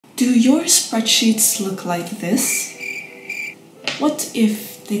Do your spreadsheets look like this? What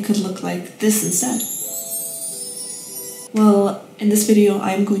if they could look like this instead? Well, in this video,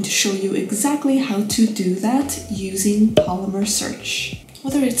 I'm going to show you exactly how to do that using Polymer Search.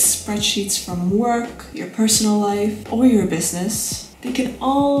 Whether it's spreadsheets from work, your personal life, or your business, they can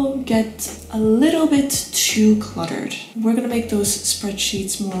all get a little bit too cluttered. We're gonna make those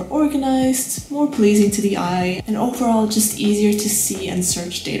spreadsheets more organized, more pleasing to the eye, and overall just easier to see and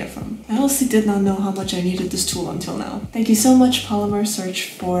search data from. I honestly did not know how much I needed this tool until now. Thank you so much, Polymer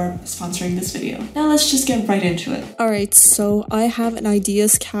Search, for sponsoring this video. Now let's just get right into it. Alright, so I have an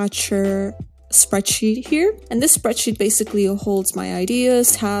ideas catcher spreadsheet here, and this spreadsheet basically holds my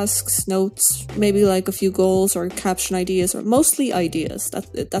ideas, tasks, notes, maybe like a few goals or caption ideas, or mostly ideas.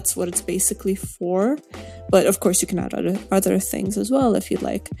 That's what it's basically for, but of course you can add other things as well if you'd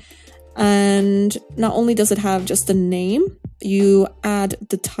like. And not only does it have just the name, you add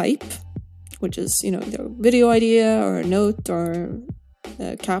the type, which is, you know, either a video idea or a note or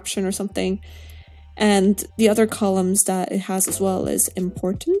a caption or something. And the other columns that it has as well is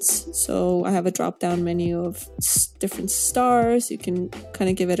importance. So I have a drop-down menu of different stars. You can kind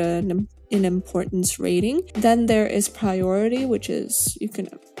of give it an importance rating. Then there is priority, which is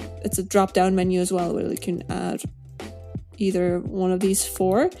it's a drop-down menu as well, where you can add either one of these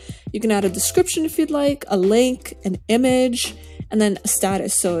four. You can add a description if you'd like, a link, an image, and then a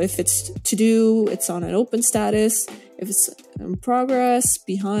status. So if it's to do, it's on an open status. If it's in progress,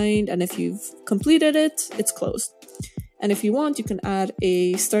 behind, and if you've completed it, it's closed. And if you want, you can add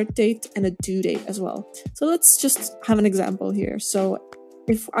a start date and a due date as well. So let's just have an example here. So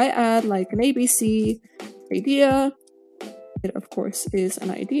if I add like an ABC idea, it of course is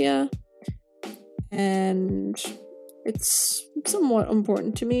an idea, and it's somewhat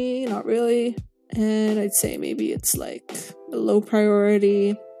important to me, not really. And I'd say maybe it's like a low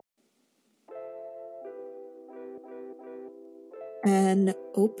priority. And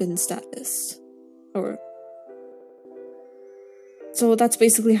open status, so that's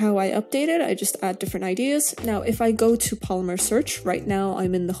basically how I update it. I just add different ideas. Now, if I go to Polymer Search, right now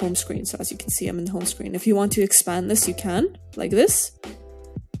I'm in the home screen. So as you can see, I'm in the home screen. If you want to expand this, you can, like this.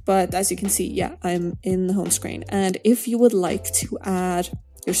 But as you can see, yeah, I'm in the home screen. And if you would like to add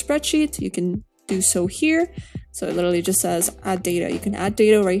your spreadsheet, you can do so here. So it literally just says add data. You can add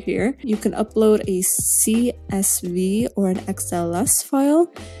data right here. You can upload a CSV or an XLS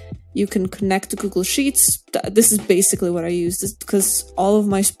file. You can connect to Google Sheets. This is basically what I use, because all of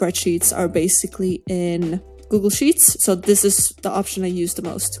my spreadsheets are basically in Google Sheets. So this is the option I use the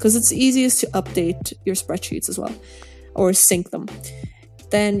most, because it's easiest to update your spreadsheets as well, or sync them.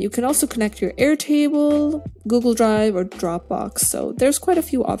 Then you can also connect your Airtable, Google Drive, or Dropbox. So there's quite a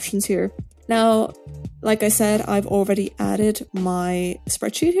few options here. Now, like I said, I've already added my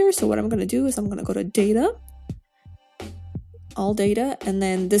spreadsheet here. So what I'm going to do is I'm going to go to data, all data, and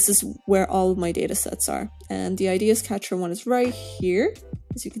then this is where all of my data sets are. And the ideas catcher one is right here,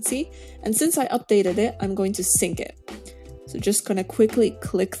 as you can see. And since I updated it, I'm going to sync it. So just going to quickly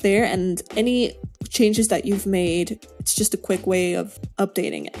click there, and any changes that you've made, it's just a quick way of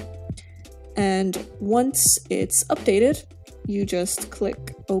updating it. And once it's updated, you just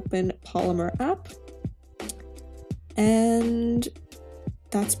click open Polymer app, and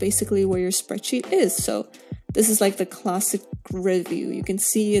that's basically where your spreadsheet is. So this is like the classic grid view. You can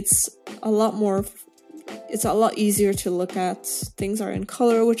see it's a lot easier to look at. Things are in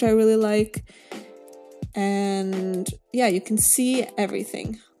color, which I really like. And yeah, you can see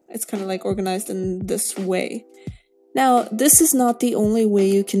everything. It's kind of like organized in this way. Now, this is not the only way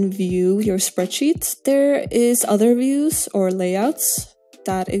you can view your spreadsheet. There is other views or layouts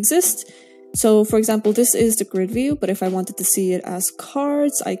that exist. So for example, this is the grid view, but if I wanted to see it as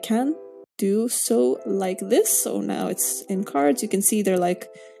cards, I can do so like this. So now it's in cards. You can see they're like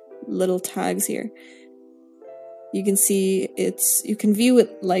little tags here. You can see you can view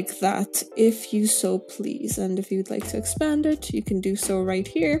it like that if you so please. And if you'd like to expand it, you can do so right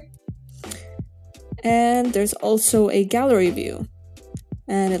here. And there's also a gallery view,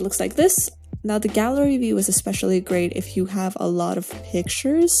 and it looks like this. Now, the gallery view is especially great if you have a lot of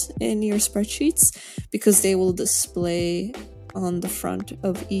pictures in your spreadsheets, because they will display on the front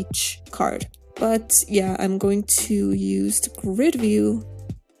of each card. But yeah, I'm going to use the grid view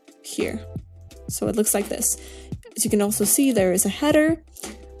here. So it looks like this. As you can also see, there is a header.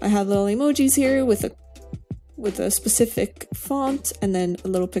 I have little emojis here with a specific font, and then a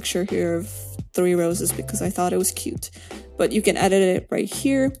little picture here of 3 roses because I thought it was cute. But you can edit it right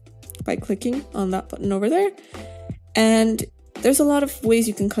here by clicking on that button over there. And there's a lot of ways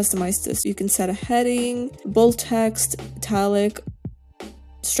you can customize this. You can set a heading, bold text, italic,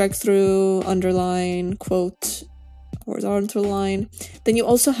 strike through, underline, quote, horizontal line. Then you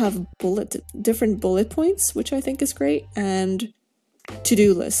also have different bullet points, which I think is great, and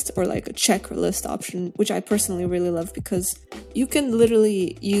to-do list, or like a checklist option, which I personally really love because you can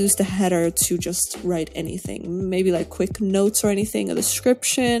literally use the header to just write anything, maybe like quick notes or anything, a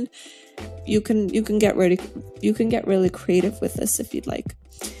description. You can get really creative with this if you'd like.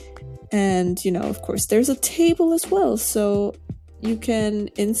 And you know, of course, there's a table as well, so you can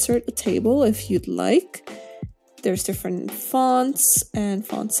insert a table if you'd like. There's different fonts and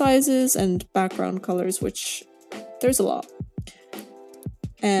font sizes and background colors, which there's a lot.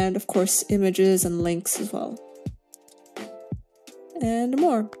 And of course, images and links as well. And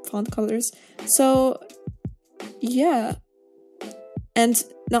more font colors. So yeah. And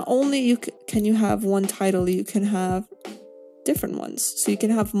not only can you have one title, you can have different ones. So you can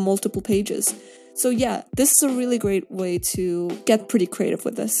have multiple pages. So yeah, this is a really great way to get pretty creative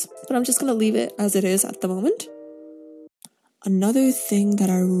with this. But I'm just going to leave it as it is at the moment. Another thing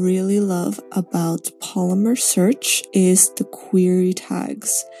that I really love about Polymer Search is the query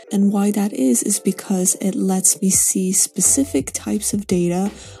tags. And why that is because it lets me see specific types of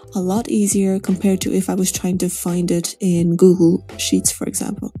data a lot easier compared to if I was trying to find it in Google Sheets, for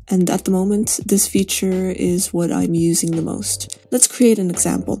example. And at the moment, this feature is what I'm using the most. Let's create an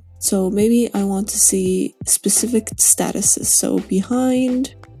example. So maybe I want to see specific statuses. So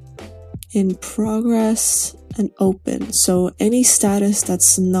behind, in progress, and open. So any status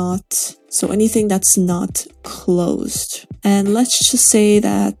that's not, so anything that's not closed. And let's just say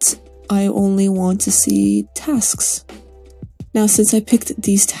that I only want to see tasks. Now, since I picked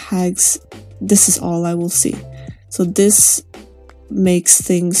these tags, this is all I will see. So this makes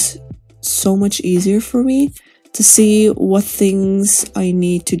things so much easier for me to see what things I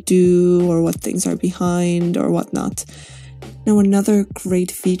need to do or what things are behind or whatnot. Now, another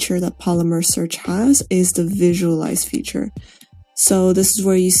great feature that Polymer Search has is the visualize feature. So this is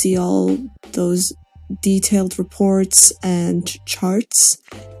where you see all those detailed reports and charts.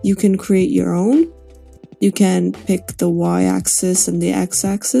 You can create your own. You can pick the y-axis and the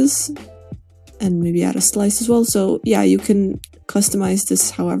x-axis and maybe add a slice as well. So yeah, you can customize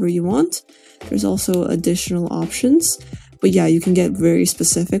this however you want. There's also additional options, but yeah, you can get very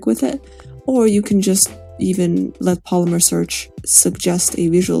specific with it, or you can just even let Polymer Search suggest a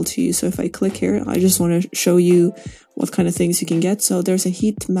visual to you. So if I click here, I just want to show you what kind of things you can get. So there's a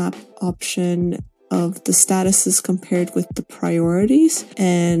heat map option of the statuses compared with the priorities.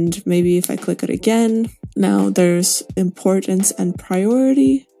 And maybe if I click it again, now there's importance and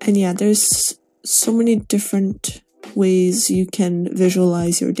priority. And yeah, there's so many different ways you can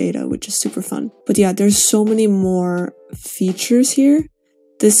visualize your data, which is super fun. But yeah, there's so many more features here.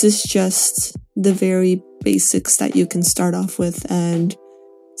 This is just the very basics that you can start off with and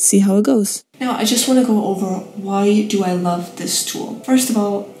see how it goes. Now, I just want to go over why do I love this tool. First of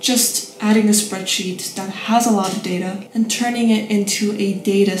all, just adding a spreadsheet that has a lot of data and turning it into a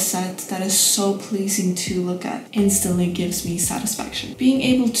data set that is so pleasing to look at instantly gives me satisfaction. Being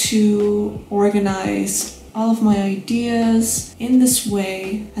able to organize all of my ideas in this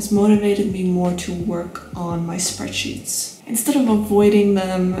way has motivated me more to work on my spreadsheets, instead of avoiding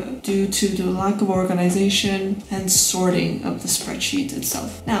them due to the lack of organization and sorting of the spreadsheet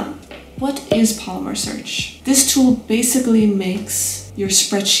itself. Now, what is Polymer Search? This tool basically makes your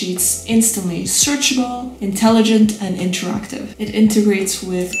spreadsheets instantly searchable, intelligent, and interactive. It integrates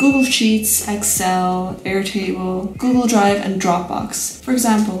with Google Sheets, Excel, Airtable, Google Drive, and Dropbox. For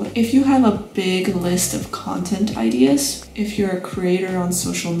example, if you have a big list of content ideas, if you're a creator on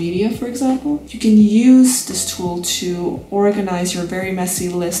social media, for example, you can use this tool to organize your very messy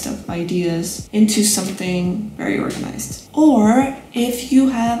list of ideas into something very organized. Or if you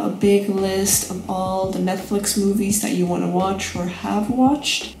have a big list of all the Netflix movies that you want to watch or have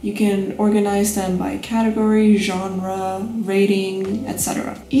watched, you can organize them by category, genre, rating,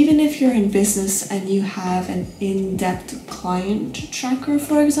 etc. Even if you're in business and you have an in-depth client tracker,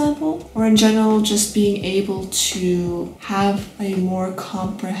 for example, or in general just being able to have a more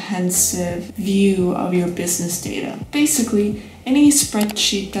comprehensive view of your business data. Basically, any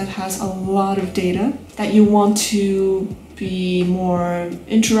spreadsheet that has a lot of data that you want to be more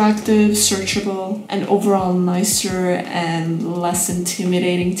interactive, searchable, and overall nicer and less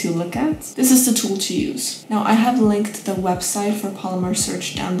intimidating to look at, this is the tool to use. Now, I have linked the website for Polymer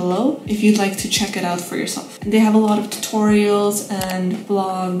Search down below if you'd like to check it out for yourself. And they have a lot of tutorials and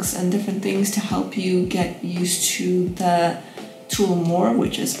blogs and different things to help you get used to the tool more,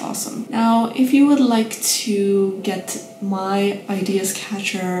 which is awesome. Now, if you would like to get my Ideas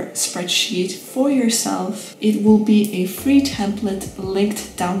Catcher spreadsheet for yourself, it will be a free template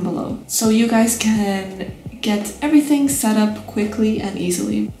linked down below. So you guys can get everything set up quickly and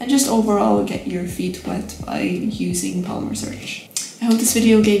easily, and just overall get your feet wet by using Polymer Search. I hope this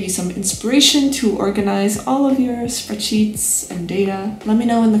video gave you some inspiration to organize all of your spreadsheets and data. Let me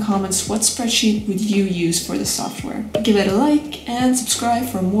know in the comments what spreadsheet would you use for the software. Give it a like and subscribe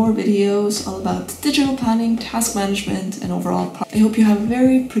for more videos all about digital planning, task management, and overall. I hope you have a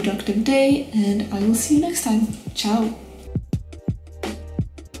very productive day, and I will see you next time. Ciao!